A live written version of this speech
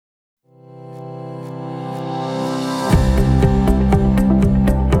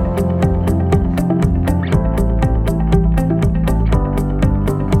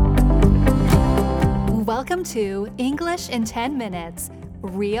Welcome to English in 10 Minutes,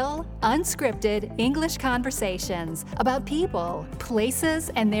 real, unscripted English conversations about people,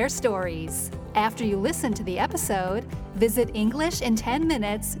 places, and their stories. After you listen to the episode, visit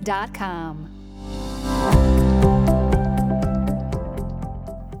EnglishIn10Minutes.com.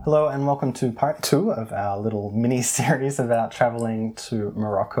 Hello and welcome to part 2 of our little mini-series about traveling to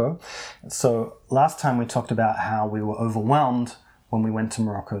Morocco. So last time we talked about how we were overwhelmed when we went to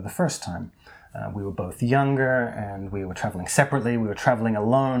Morocco the first time. We were both younger and we were traveling separately, we were traveling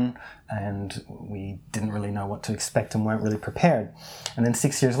alone, and we didn't really know what to expect and weren't really prepared. And then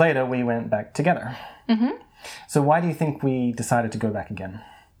 6 years later, we went back together. Mm-hmm. So why do you think we decided to go back again?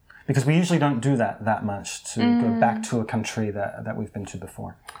 Because we usually don't do that much, to go back to a country that we've been to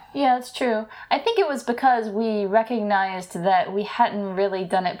before. Yeah, that's true. I think it was because we recognized that we hadn't really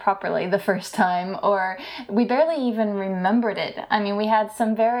done it properly the first time, or we barely even remembered it. I mean, we had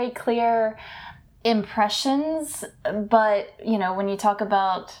some very clear impressions, but, you know, when you talk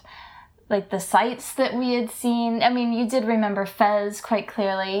about like the sights that we had seen, I mean, you did remember Fez quite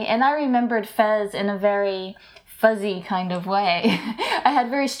clearly, and I remembered Fez in a very fuzzy kind of way. I had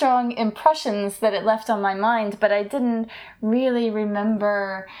very strong impressions that it left on my mind, but I didn't really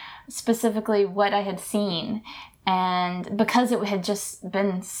remember specifically what I had seen. And because it had just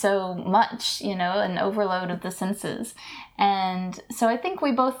been so much, you know, an overload of the senses. And so I think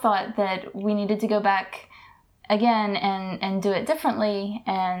we both thought that we needed to go back again and do it differently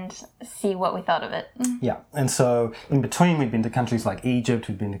and see what we thought of it. Yeah, and so in between we'd been to countries like Egypt,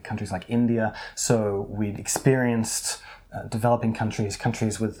 we'd been to countries like India, so we'd experienced developing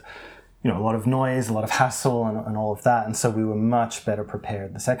countries with, you know, a lot of noise, a lot of hassle and all of that, and so we were much better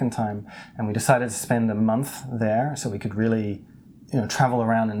prepared the second time, and we decided to spend a month there so we could really, you know, travel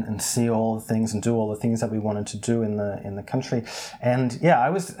around and see all the things and do all the things that we wanted to do in the country. And yeah, I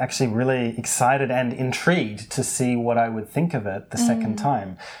was actually really excited and intrigued to see what I would think of it the second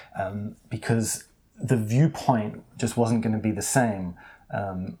time, because the viewpoint just wasn't going to be the same.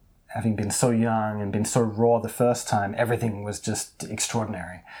 Having been so young and been so raw the first time, everything was just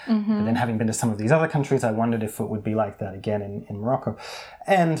extraordinary. Mm-hmm. But then having been to some of these other countries, I wondered if it would be like that again in Morocco.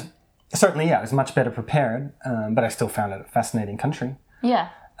 And certainly, yeah, I was much better prepared, but I still found it a fascinating country. Yeah.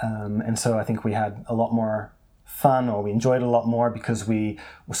 And so I think we had a lot more fun, or we enjoyed it a lot more because we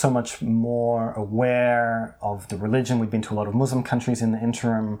were so much more aware of the religion. We'd been to a lot of Muslim countries in the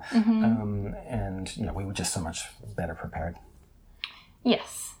interim, and you know, we were just so much better prepared.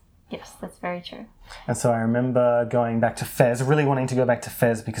 Yes, that's very true. And so I remember going back to Fez, really wanting to go back to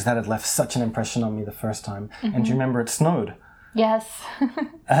Fez because that had left such an impression on me the first time. Mm-hmm. And do you remember it snowed? Yes.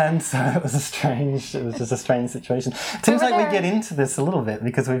 And so it was just a strange situation. It seems like we get into this a little bit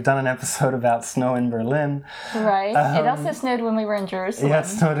because we've done an episode about snow in Berlin. Right. It also snowed when we were in Jerusalem. Yeah, it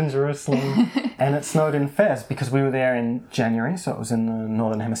snowed in Jerusalem. And it snowed in Fez because we were there in January, so it was in the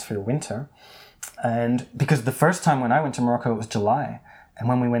Northern Hemisphere winter. And because the first time when I went to Morocco, it was July. And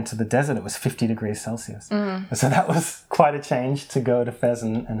when we went to the desert, it was 50 degrees Celsius. So that was quite a change to go to Fez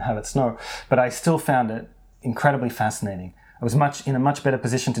and have it snow. But I still found it incredibly fascinating. I was in a much better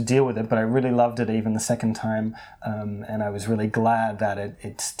position to deal with it, but I really loved it even the second time. And I was really glad that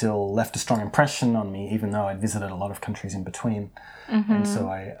it still left a strong impression on me, even though I'd visited a lot of countries in between. Mm-hmm. And so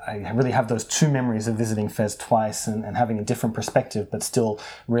I really have those two memories of visiting Fez twice and having a different perspective, but still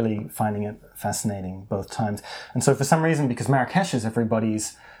really finding it fascinating both times. And so for some reason, because Marrakesh is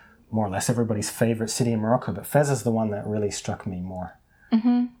more or less everybody's favorite city in Morocco, but Fez is the one that really struck me more.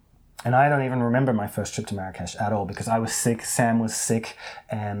 Mm-hmm. And I don't even remember my first trip to Marrakesh at all because I was sick, Sam was sick,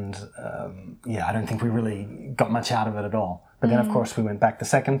 and I don't think we really got much out of it at all. But then, of course, we went back the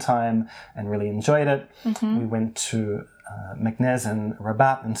second time and really enjoyed it. Mm-hmm. We went to Meknès and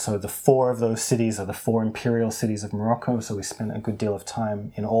Rabat, and so the 4 of those cities are the 4 imperial cities of Morocco, so we spent a good deal of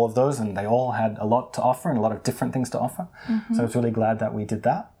time in all of those, and they all had a lot to offer and a lot of different things to offer. Mm-hmm. So I was really glad that we did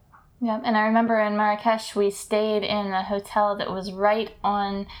that. Yeah, and I remember in Marrakesh, we stayed in a hotel that was right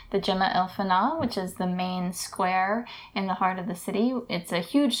on the Jemaa el Fna, which is the main square in the heart of the city. It's a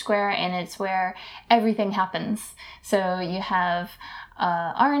huge square, and it's where everything happens. So you have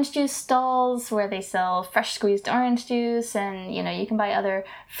orange juice stalls where they sell fresh squeezed orange juice, and, you know, you can buy other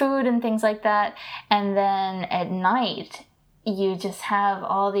food and things like that. And then at night, you just have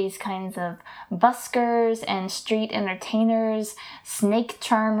all these kinds of buskers and street entertainers, snake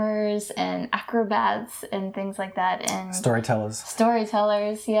charmers and acrobats and things like that. And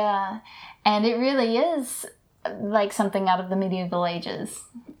Storytellers, yeah. And it really is like something out of the medieval ages.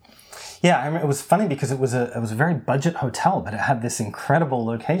 Yeah, I remember, it was funny because it was a very budget hotel, but it had this incredible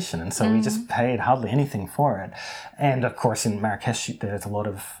location, and so we just paid hardly anything for it. And of course, in Marrakesh, there's a lot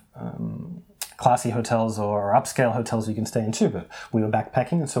of classy hotels or upscale hotels you can stay in too, but we were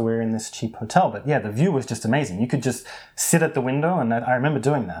backpacking, and so we were in this cheap hotel. But yeah, the view was just amazing. You could just sit at the window, and I remember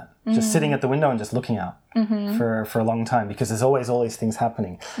doing that, just sitting at the window and just looking out for a long time, because there's always all these things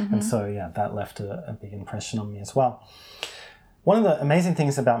happening. And so yeah, that left a big impression on me as well. One of the amazing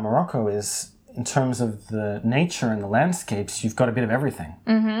things about Morocco is, in terms of the nature and the landscapes, you've got a bit of everything.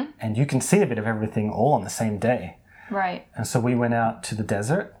 And you can see a bit of everything all on the same day. Right. And so we went out to the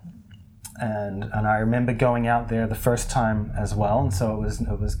desert, and I remember going out there the first time as well, and so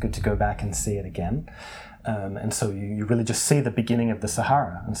it was good to go back and see it again. And so you really just see the beginning of the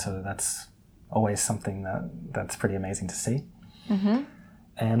Sahara, and so that's always something that's pretty amazing to see.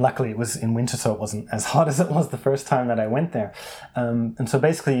 And luckily it was in winter, so it wasn't as hot as it was the first time that I went there. And so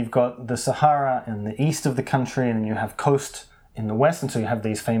basically you've got the Sahara in the east of the country, and then you have coast in the west, and so you have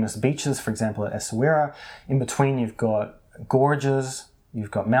these famous beaches, for example, at Essaouira. In between, you've got gorges,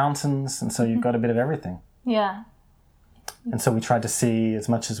 you've got mountains, and so you've got a bit of everything. Yeah. And so we tried to see as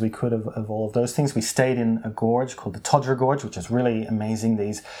much as we could of all of those things. We stayed in a gorge called the Todra Gorge, which is really amazing.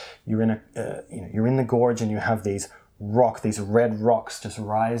 You're in the gorge, and you have these red rocks just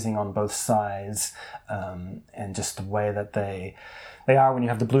rising on both sides, and just the way that they are when you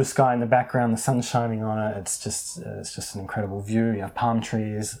have the blue sky in the background, the sun shining on it. It's just an incredible view. You have palm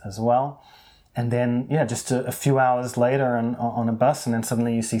trees as well. And then, yeah, just a few hours later on a bus, and then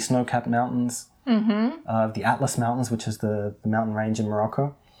suddenly you see snow-capped mountains, the Atlas Mountains, which is the mountain range in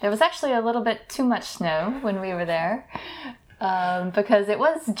Morocco. There was actually a little bit too much snow when we were there. Because it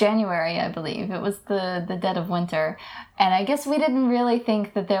was January, I believe. It was the dead of winter. And I guess we didn't really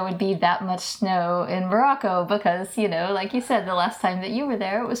think that there would be that much snow in Morocco because, like you said, the last time that you were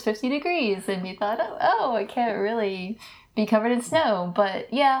there, it was 50 degrees. And you thought, oh, it can't really be covered in snow.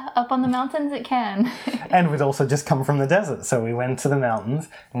 But yeah, up on the mountains it can. And we'd also just come from the desert. So we went to the mountains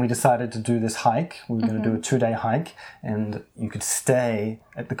and we decided to do this hike. We were going to do a 2-day hike. And you could stay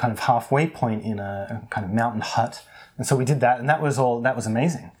at the kind of halfway point in a kind of mountain hut. And so we did that, and that was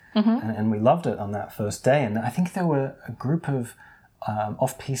amazing. And we loved it on that first day. And I think there were a group of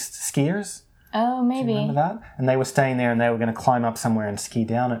off-piste skiers. Oh, maybe. Do you remember that? And they were staying there, and they were going to climb up somewhere and ski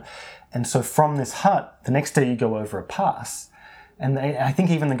down it. And so from this hut, the next day you go over a pass. And I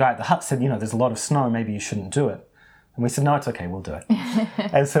think even the guy at the hut said, there's a lot of snow, maybe you shouldn't do it. And we said, no, it's okay, we'll do it.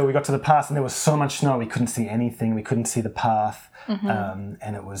 And so we got to the pass, and there was so much snow, we couldn't see anything. We couldn't see the path.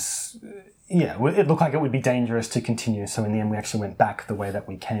 And it was... Yeah, it looked like it would be dangerous to continue. So in the end, we actually went back the way that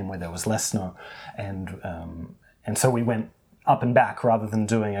we came, where there was less snow. And so we went up and back rather than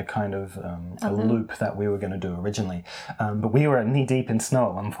doing a kind of a loop that we were going to do originally. But we were knee-deep in snow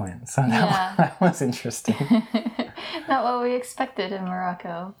at one point. So that was interesting. Not what we expected in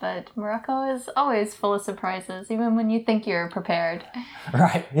Morocco. But Morocco is always full of surprises, even when you think you're prepared.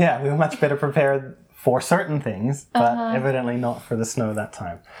 Right, yeah. We were much better prepared for certain things, but evidently not for the snow that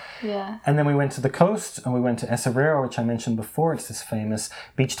time. Yeah. And then we went to the coast, and we went to Essaouira, which I mentioned before. It's this famous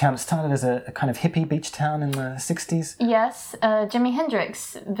beach town. It started as a kind of hippie beach town in the 60s. Yes, Jimi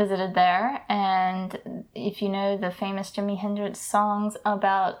Hendrix visited there, and if you know the famous Jimi Hendrix songs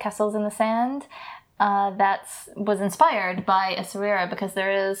about castles in the sand, that was inspired by Essaouira, because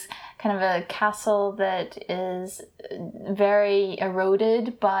there is kind of a castle that is very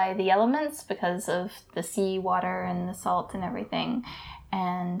eroded by the elements because of the sea water and the salt and everything.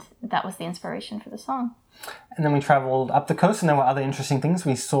 And that was the inspiration for the song. And then we traveled up the coast, and there were other interesting things.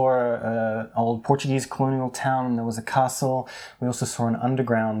 We saw an old Portuguese colonial town, and there was a castle. We also saw an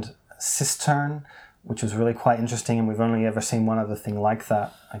underground cistern, which was really quite interesting, and we've only ever seen one other thing like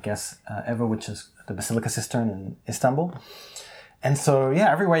that, I guess, ever, which is the Basilica Cistern in Istanbul. And so,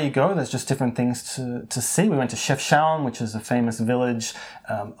 yeah, everywhere you go, there's just different things to see. We went to Chefchaouen, which is a famous village.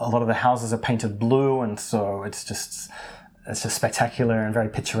 A lot of the houses are painted blue, and so it's just spectacular and very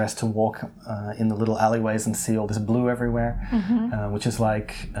picturesque to walk in the little alleyways and see all this blue everywhere, which is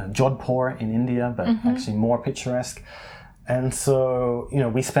like Jodhpur in India, but actually more picturesque. And so,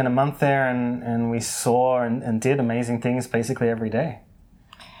 we spent a month there, and we saw and did amazing things basically every day.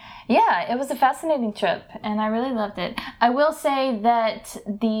 Yeah, it was a fascinating trip, and I really loved it. I will say that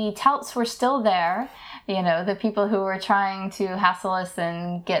the touts were still there, the people who were trying to hassle us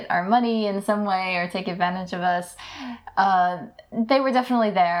and get our money in some way or take advantage of us. They were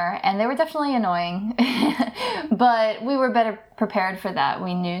definitely there, and they were definitely annoying. But we were better prepared for that.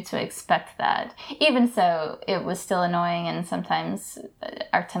 We knew to expect that. Even so, it was still annoying, and sometimes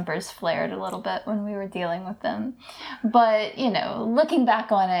our tempers flared a little bit when we were dealing with them. But, looking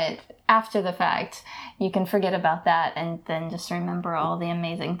back on it after the fact, you can forget about that and then just remember all the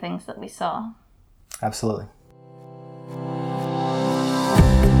amazing things that we saw.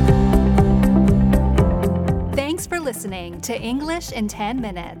 listening to English in 10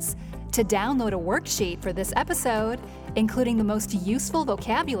 Minutes. To download a worksheet for this episode, including the most useful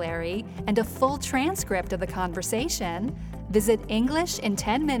vocabulary and a full transcript of the conversation, visit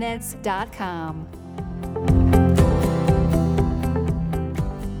EnglishinTenMinutes.com.